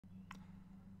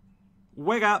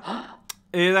Wake up!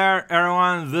 Hey there,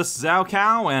 everyone, this is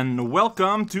Cow, and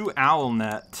welcome to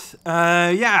Owlnet.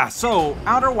 Yeah, so,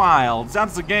 Outer Wilds,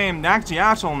 that's the game, the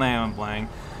actual name I'm playing.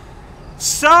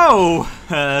 So,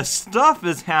 stuff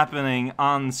is happening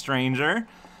on Stranger.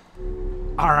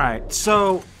 Alright,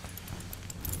 so,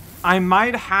 I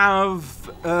might have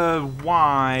a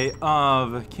Y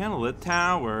of Candlelit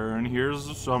Tower, and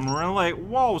here's somewhere like,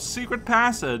 whoa, secret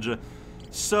passage.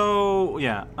 So,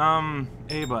 yeah,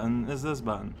 A button is this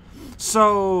button.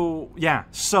 So, yeah,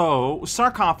 so,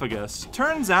 sarcophagus.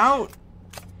 Turns out,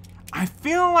 I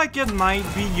feel like it might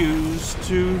be used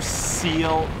to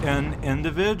seal an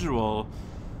individual.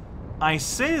 I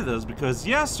say this because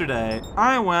yesterday,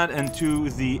 I went into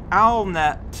the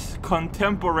owlnet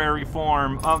contemporary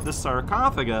form of the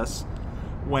sarcophagus,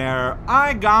 where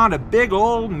I got a big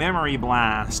old memory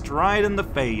blast right in the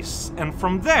face, and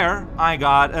from there I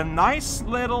got a nice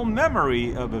little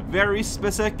memory of a very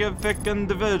specific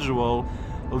individual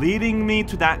leading me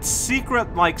to that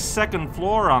secret like second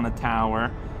floor on the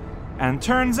tower. And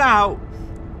turns out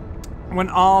when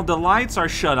all the lights are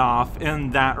shut off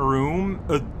in that room,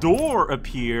 a door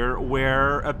appears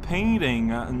where a painting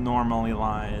normally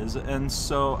lies. And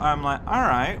so I'm like,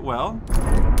 alright, well,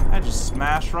 I just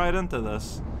smashed right into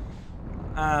this.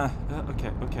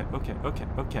 Okay.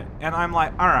 And I'm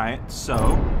like, alright, so.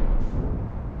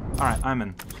 Alright, I'm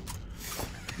in.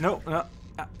 No, there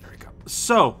we go.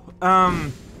 So,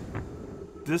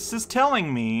 this is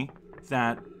telling me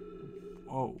that.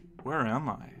 Oh, where am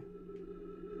I?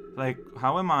 Like,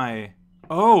 how am I?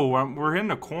 Oh, we're in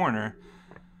the corner.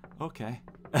 Okay.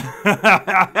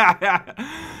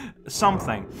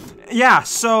 Something. Yeah,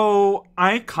 so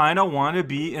I kind of want to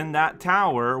be in that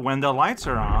tower when the lights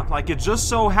are off. Like, it just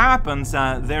so happens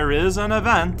that there is an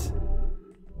event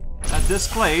at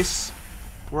this place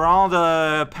where all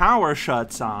the power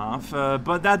shuts off.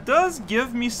 But that does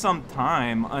give me some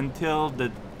time until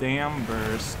the dam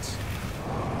bursts.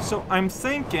 So I'm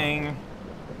thinking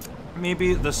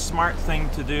maybe the smart thing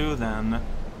to do then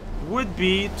would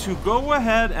be to go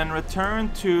ahead and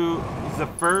return to the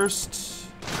first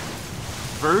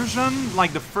version,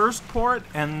 like the first port,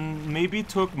 and maybe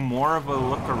took more of a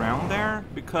look around there,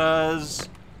 because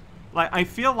like I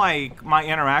feel like my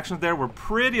interactions there were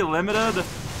pretty limited.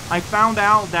 I found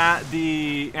out that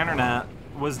the internet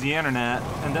was the internet,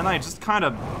 and then I just kind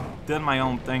of did my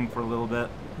own thing for a little bit.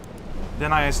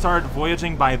 Then I started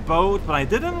voyaging by boat, but I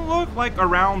didn't look like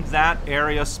around that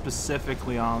area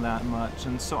specifically all that much.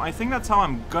 And so I think that's how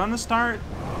I'm gonna start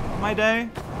my day.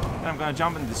 And I'm gonna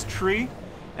jump in this tree.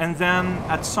 And then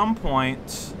at some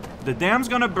point, the dam's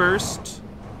gonna burst.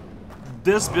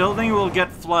 This building will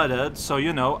get flooded, so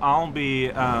you know, I'll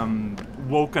be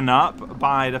woken up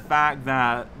by the fact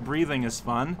that breathing is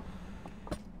fun.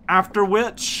 After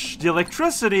which, the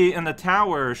electricity in the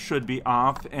tower should be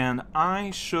off, and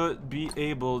I should be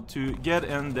able to get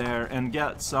in there and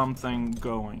get something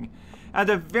going. At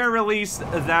the very least,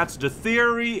 that's the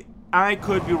theory. I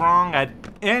could be wrong at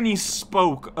any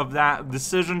spoke of that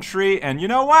decision tree, and you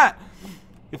know what?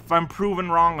 If I'm proven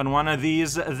wrong on one of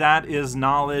these, that is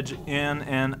knowledge in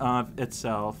and of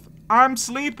itself. I'm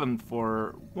sleeping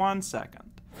for 1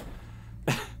 second.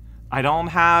 I don't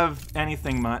have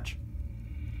anything much.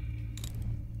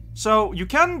 So, you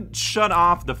can shut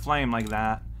off the flame like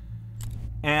that,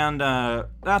 and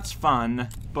that's fun,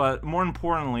 but more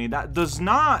importantly, that does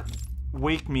not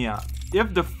wake me up.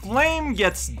 If the flame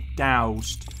gets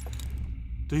doused,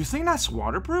 do you think that's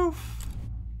waterproof?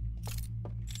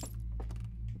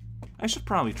 I should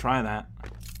probably try that.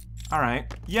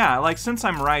 Alright, yeah, like since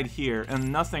I'm right here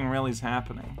and nothing really is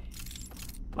happening,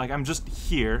 like I'm just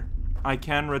here, I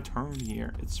can return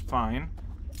here, it's fine.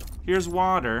 Here's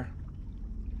water.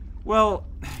 Well,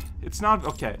 it's not,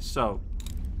 okay, so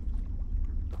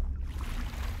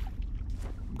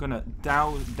I'm gonna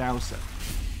douse it.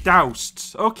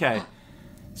 Doused, okay.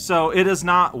 So it is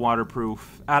not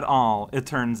waterproof at all, it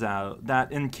turns out.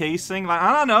 That encasing, like,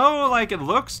 I don't know, like it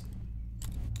looks,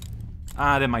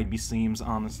 there might be seams,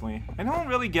 honestly. I don't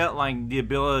really get, like, the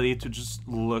ability to just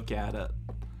look at it.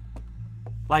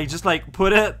 Like, just, like,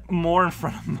 put it more in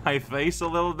front of my face a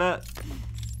little bit.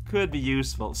 Could be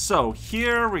useful. So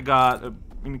here we got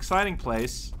an exciting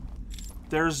place.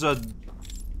 There's a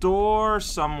door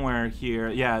somewhere here.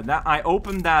 Yeah, that I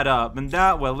opened that up, and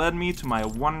that will lead me to my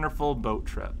wonderful boat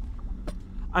trip.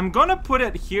 I'm gonna put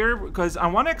it here because I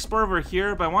want to explore over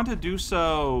here, but I want to do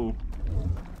so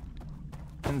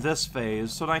in this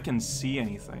phase so that I can see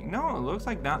anything. No, it looks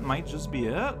like that might just be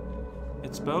it.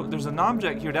 It's boat. There's an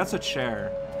object here. That's a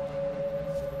chair.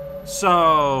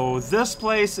 So, this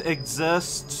place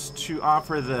exists to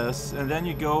offer this, and then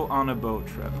you go on a boat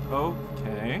trip.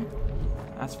 Okay.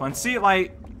 That's fun. See,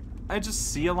 like, I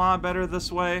just see a lot better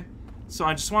this way. So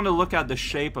I just want to look at the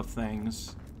shape of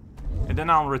things. And then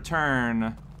I'll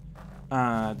return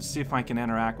to see if I can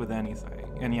interact with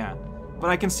anything. And yeah. But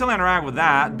I can still interact with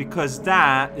that because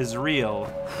that is real.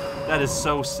 That is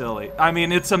so silly. I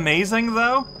mean, it's amazing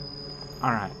though.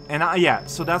 Alright. And yeah,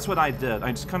 so that's what I did.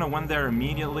 I just kind of went there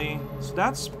immediately. So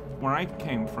that's where I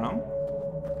came from.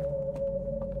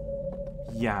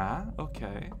 Yeah,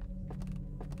 okay.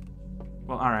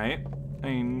 Well, alright. I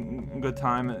mean, good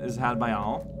time is had by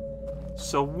all.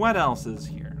 So what else is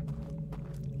here?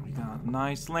 We got a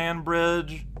nice land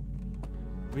bridge.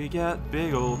 We got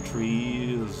big old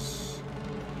trees.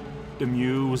 The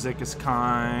music is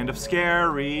kind of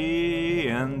scary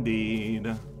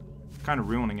indeed. Kind of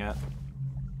ruining it.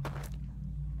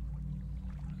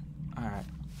 Alright.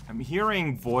 I'm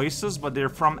hearing voices, but they're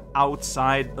from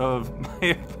outside of my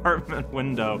apartment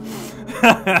window.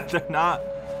 They're not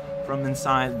from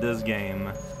inside this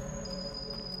game.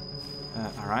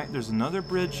 Alright, there's another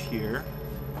bridge here.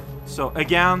 So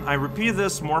again, I repeat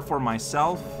this more for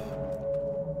myself.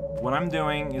 What I'm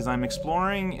doing is I'm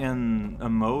exploring in a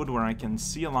mode where I can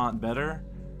see a lot better,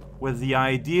 with the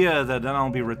idea that then I'll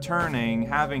be returning,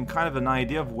 having kind of an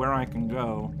idea of where I can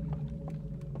go.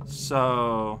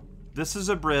 So this is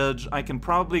a bridge. I can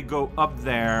probably go up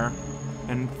there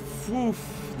and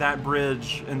woof that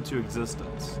bridge into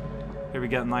existence. Here we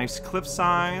got nice cliff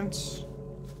sides.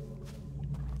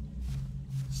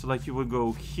 So like you would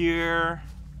go here.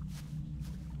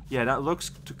 Yeah, that looks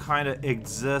to kind of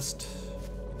exist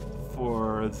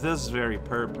for this very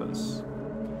purpose.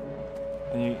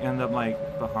 And you end up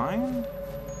like behind?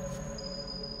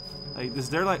 Like, is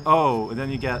there like, oh, and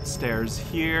then you get stairs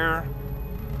here.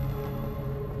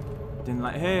 Then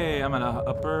like, hey, I'm at a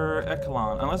upper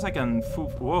echelon. Unless I can,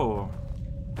 whoa.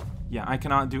 Yeah, I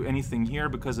cannot do anything here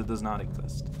because it does not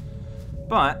exist.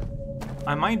 But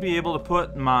I might be able to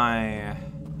put my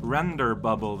render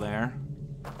bubble there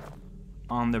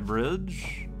on the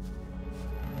bridge.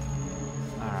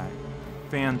 Alright,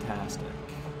 fantastic.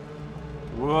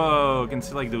 Whoa, I can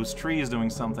see like those trees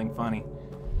doing something funny.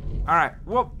 Alright,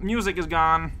 whoop, music is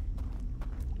gone.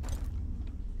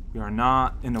 We are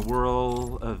not in a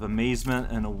world of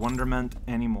amazement and a wonderment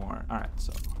anymore. Alright,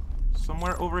 so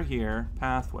somewhere over here,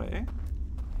 pathway.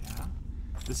 Yeah.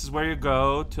 This is where you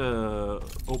go to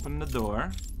open the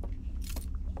door.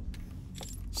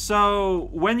 So,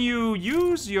 when you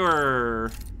use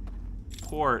your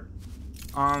port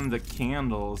on the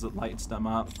candles, it lights them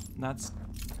up. That's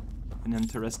an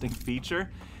interesting feature.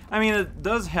 I mean, it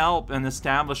does help in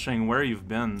establishing where you've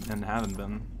been and haven't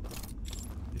been,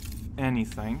 if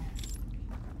anything.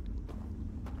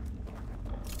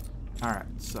 Alright,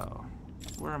 so,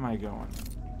 where am I going?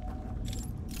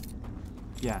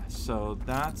 Yeah, so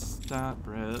that's that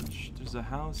bridge. There's a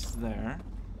house there.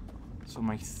 So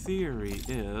my theory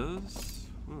is,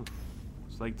 ooh,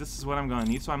 it's like this is what I'm going to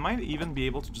need. So I might even be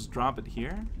able to just drop it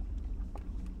here.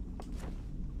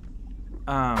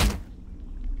 I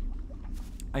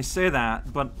say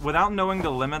that, but without knowing the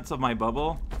limits of my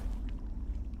bubble,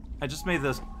 I just made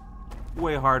this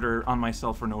way harder on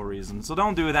myself for no reason. So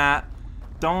don't do that.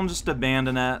 Don't just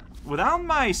abandon it. Without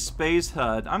my space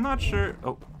HUD, I'm not sure.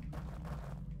 Oh.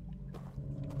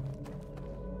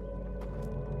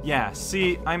 Yeah,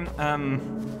 see, I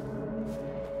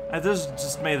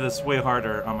just made this way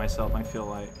harder on myself, I feel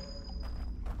like.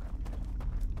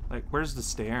 Like, where's the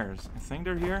stairs? I think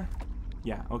they're here?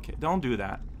 Yeah, okay, don't do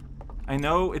that. I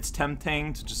know it's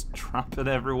tempting to just drop it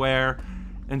everywhere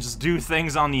and just do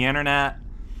things on the internet,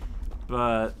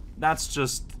 but that's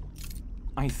just,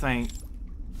 I think,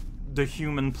 the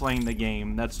human playing the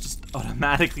game. That's just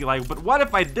automatically like, but what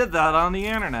if I did that on the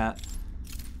internet?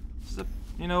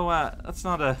 You know what? That's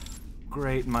not a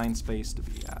great mind space to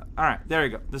be at. Alright, there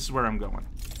you go. This is where I'm going.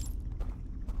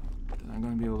 Then I'm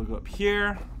going to be able to go up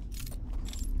here.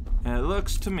 And it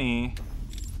looks to me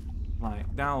like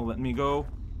that'll let me go.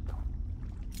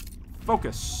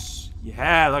 Focus.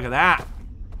 Yeah, look at that.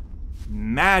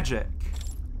 Magic.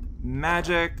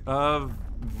 Magic of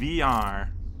VR.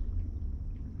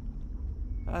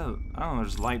 I don't know,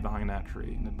 there's light behind that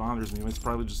tree, and it bothers me. It's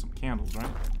probably just some candles,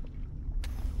 right?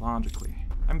 Logically.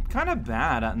 I'm kind of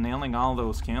bad at nailing all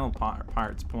those candle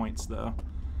points, though.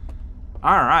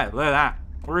 Alright, look at that.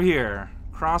 We're here.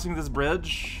 Crossing this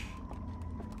bridge.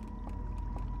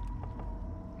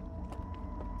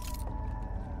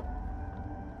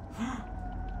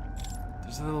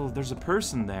 There's a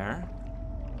person there.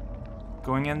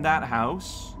 Going in that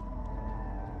house.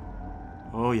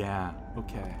 Oh yeah,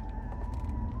 okay.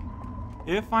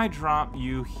 If I drop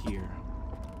you here,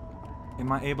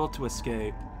 am I able to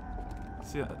escape?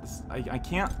 See, I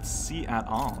can't see at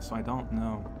all, so I don't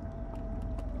know.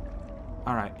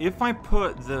 Alright, if I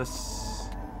put this...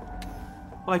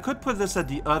 Well, I could put this at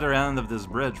the other end of this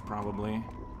bridge, probably.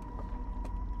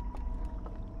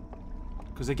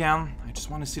 Because again, I just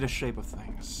want to see the shape of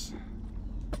things.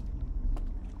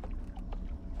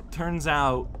 Turns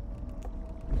out,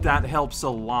 that helps a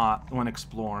lot when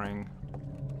exploring.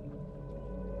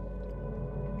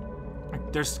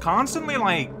 Like, there's constantly,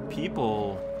 like,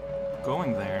 people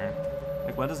going there.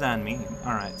 Like, what does that mean?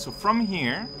 Alright, so from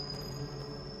here,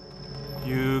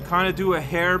 you kind of do a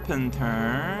hairpin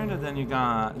turn, and then you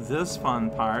got this fun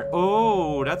part.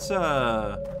 Oh, that's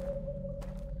a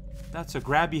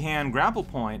grabby hand grapple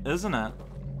point, isn't it?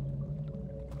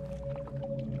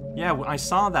 Yeah, I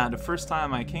saw that the first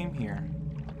time I came here.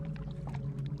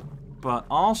 But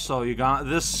also, you got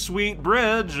this sweet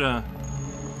bridge. Ooh,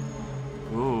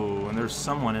 and there's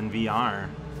someone in VR.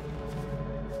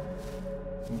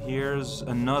 And here's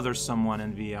another someone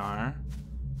in VR.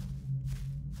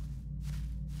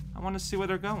 I want to see where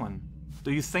they're going.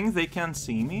 Do you think they can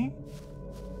see me?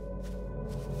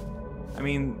 I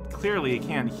mean, clearly you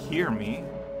can't hear me.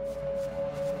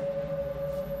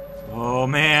 Oh,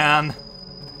 man.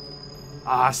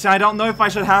 See, I don't know if I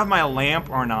should have my lamp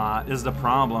or not, is the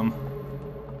problem.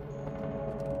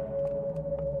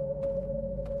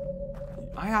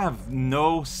 I have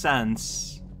no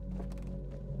sense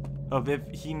of if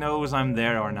he knows I'm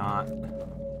there or not.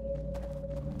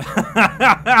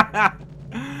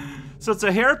 So it's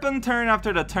a hairpin turn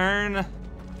after the turn.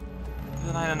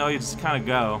 Then I don't know, you just kind of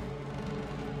go.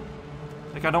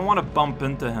 Like, I don't want to bump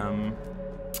into him.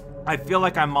 I feel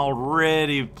like I'm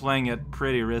already playing it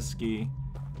pretty risky.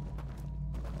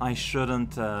 I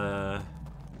shouldn't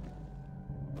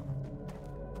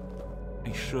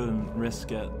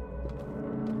risk it.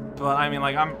 But I mean,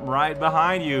 like, I'm right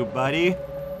behind you, buddy.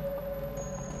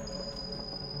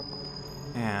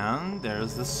 And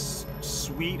there's this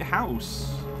sweet house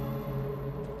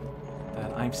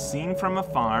that I've seen from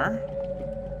afar.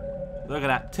 Look at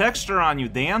that texture on you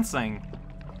dancing.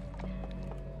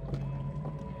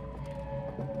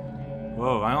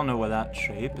 Whoa, I don't know what that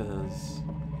shape is.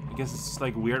 I guess it's just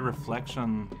like weird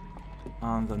reflection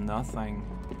on the nothing.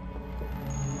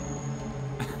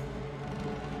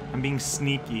 I'm being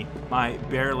sneaky by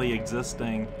barely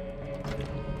existing.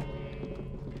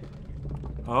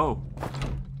 Oh.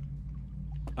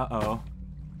 Uh-oh.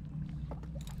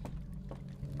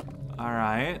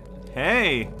 Alright.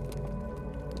 Hey!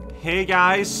 Hey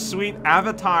guys, sweet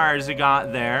avatars you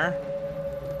got there.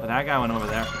 Oh, that guy went over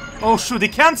there. Oh shoot, he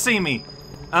can't see me!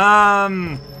 What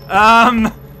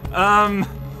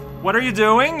are you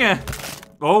doing?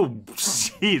 Oh,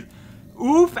 jeez.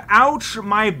 Oof, ouch,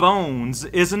 my bones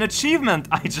is an achievement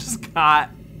I just got.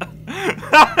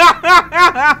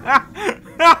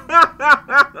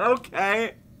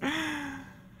 Okay.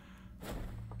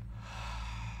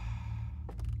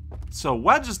 So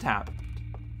what just happened?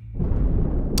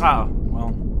 Oh,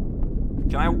 well.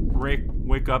 Can I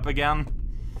wake up again?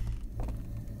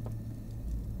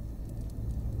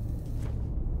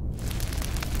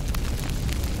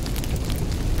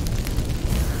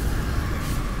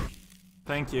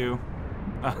 Thank you.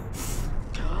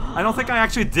 I don't think I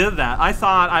actually did that. I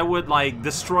thought I would, like,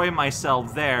 destroy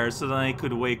myself there so then I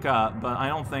could wake up, but I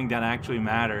don't think that actually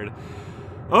mattered.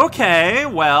 Okay,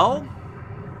 well.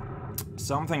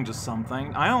 Something, just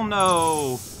something. I don't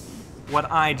know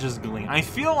what I just gleaned. I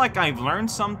feel like I've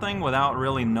learned something without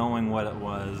really knowing what it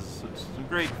was. It's a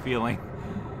great feeling.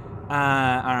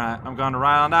 Alright, I'm gonna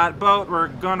ride on that boat. We're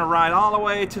gonna ride all the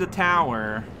way to the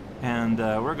tower. And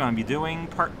we're gonna be doing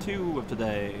part 2 of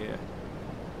today.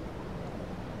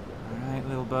 Alright,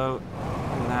 little boat.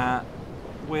 Look at that.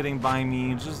 Waiting by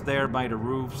me, just there by the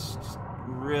roofs. Just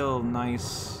real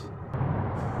nice.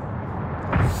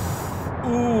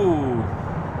 Ooh.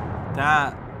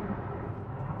 That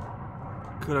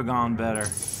could have gone better.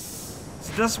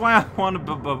 So that's why I want a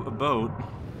boat.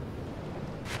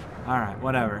 Alright,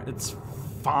 whatever. It's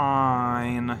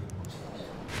fine.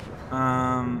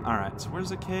 Alright, so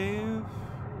where's the cave?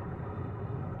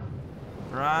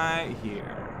 Right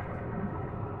here.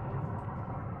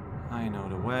 I know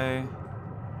the way.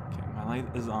 Okay, my light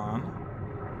is on.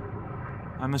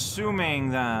 I'm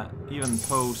assuming that even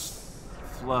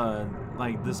post-flood,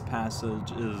 like, this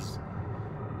passage is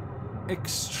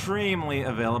extremely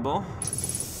available.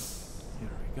 Here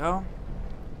we go.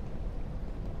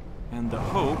 And the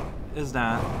hope is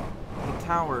that the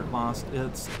tower lost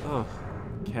its... Ugh.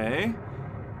 Okay.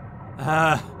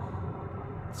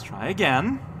 Let's try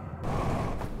again.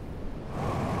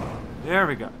 There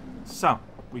we go. So,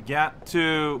 we get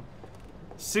to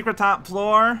secret top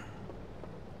floor.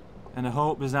 And the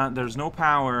hope is that there's no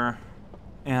power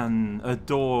and a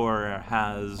door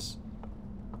has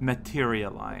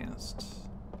materialized.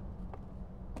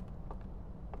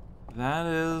 That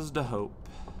is the hope.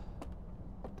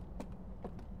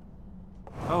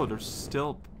 Oh, there's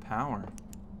still power.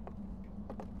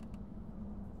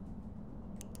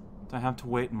 Do I have to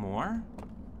wait more?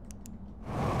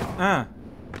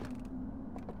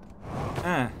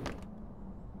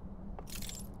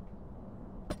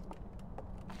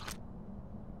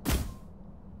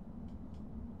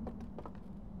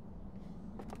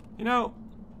 You know,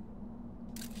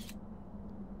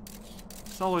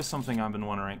 it's always something I've been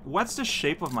wondering. What's the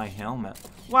shape of my helmet?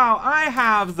 Wow, I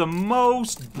have the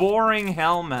most boring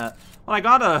helmet. Well, I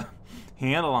got a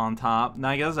handle on top, and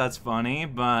I guess that's funny,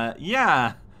 but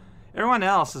yeah. Everyone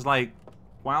else is like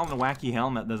wild and wacky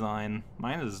helmet design.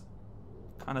 Mine is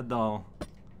kind of dull.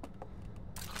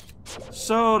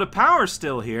 So, the power's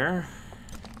still here.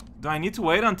 Do I need to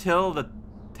wait until the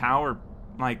tower,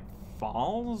 like,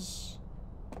 falls?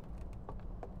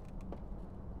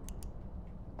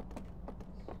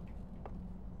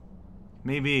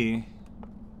 Maybe.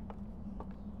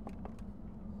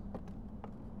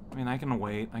 I mean, I can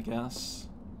wait, I guess.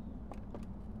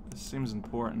 This seems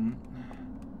important.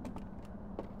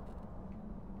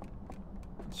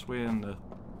 Let's wait in the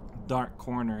dark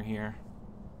corner here.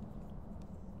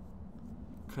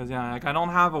 Cause yeah, like I don't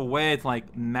have a way to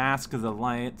like mask the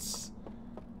lights.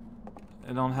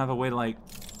 I don't have a way to like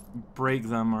break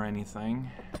them or anything.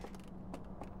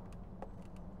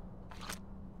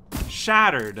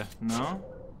 Shattered, no.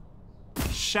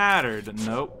 Shattered,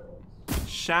 nope.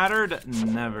 Shattered,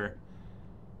 never.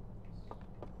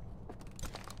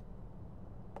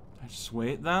 I just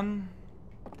wait then?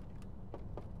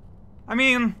 I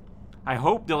mean, I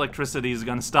hope the electricity is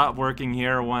gonna stop working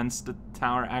here once the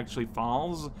tower actually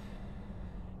falls.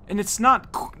 And it's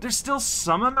not, there's still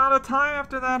some amount of time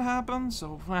after that happens,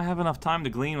 so if I have enough time to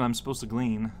glean what I'm supposed to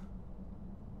glean.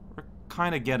 We're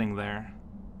kinda getting there.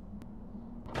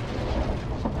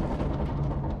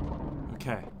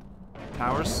 Okay,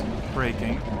 tower's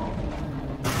breaking.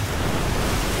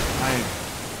 I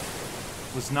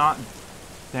was not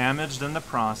damaged in the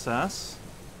process,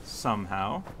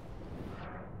 somehow.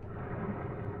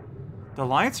 The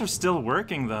lights are still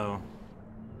working, though.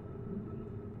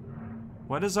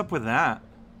 What is up with that?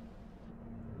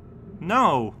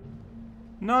 No!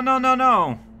 No, no, no,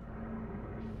 no!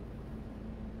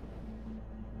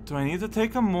 Do I need to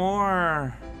take a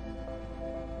more...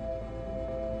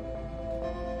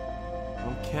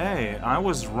 Okay, I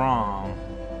was wrong.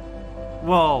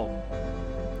 Well,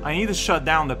 I need to shut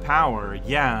down the power,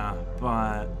 yeah,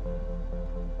 but...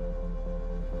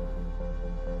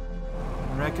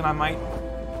 I reckon I might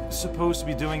supposed to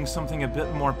be doing something a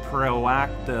bit more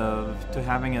proactive to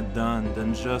having it done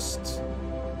than just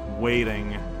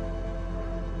waiting.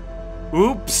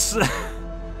 Oops!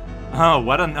 Oh,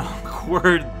 what an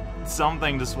awkward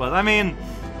something this was. I mean,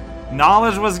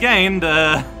 knowledge was gained,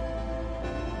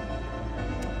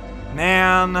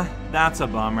 Man, that's a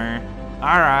bummer.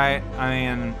 Alright,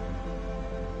 I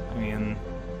mean,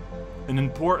 an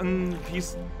important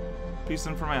piece of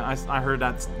information. I heard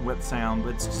that wet sound,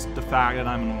 but it's just the fact that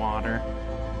I'm in water.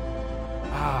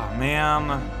 Ah,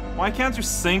 man. Why can't you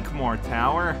sink more,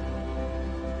 tower?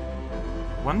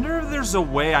 Wonder if there's a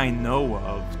way I know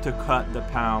of to cut the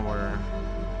power.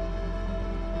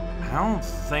 I don't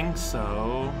think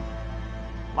so.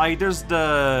 Like, there's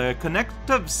the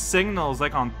connective signals,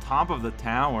 like, on top of the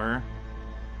tower.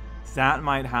 That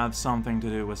might have something to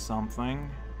do with something.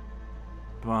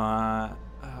 But,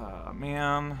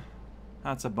 man,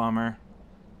 that's a bummer.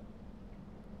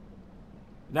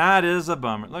 That is a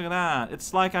bummer. Look at that.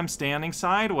 It's like I'm standing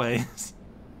sideways.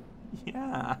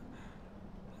 Yeah.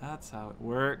 That's how it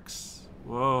works.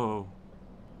 Whoa.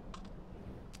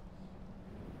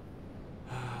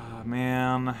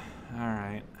 Man.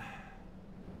 Alright.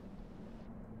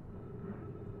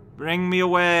 Bring me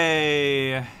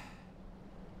away,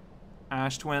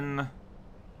 Ash Twin.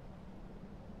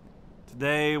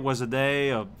 Today was a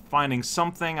day of finding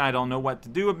something I don't know what to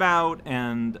do about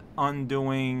and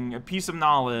undoing a piece of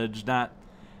knowledge that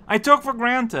I took for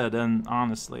granted, and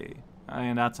honestly, I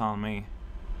mean, that's on me.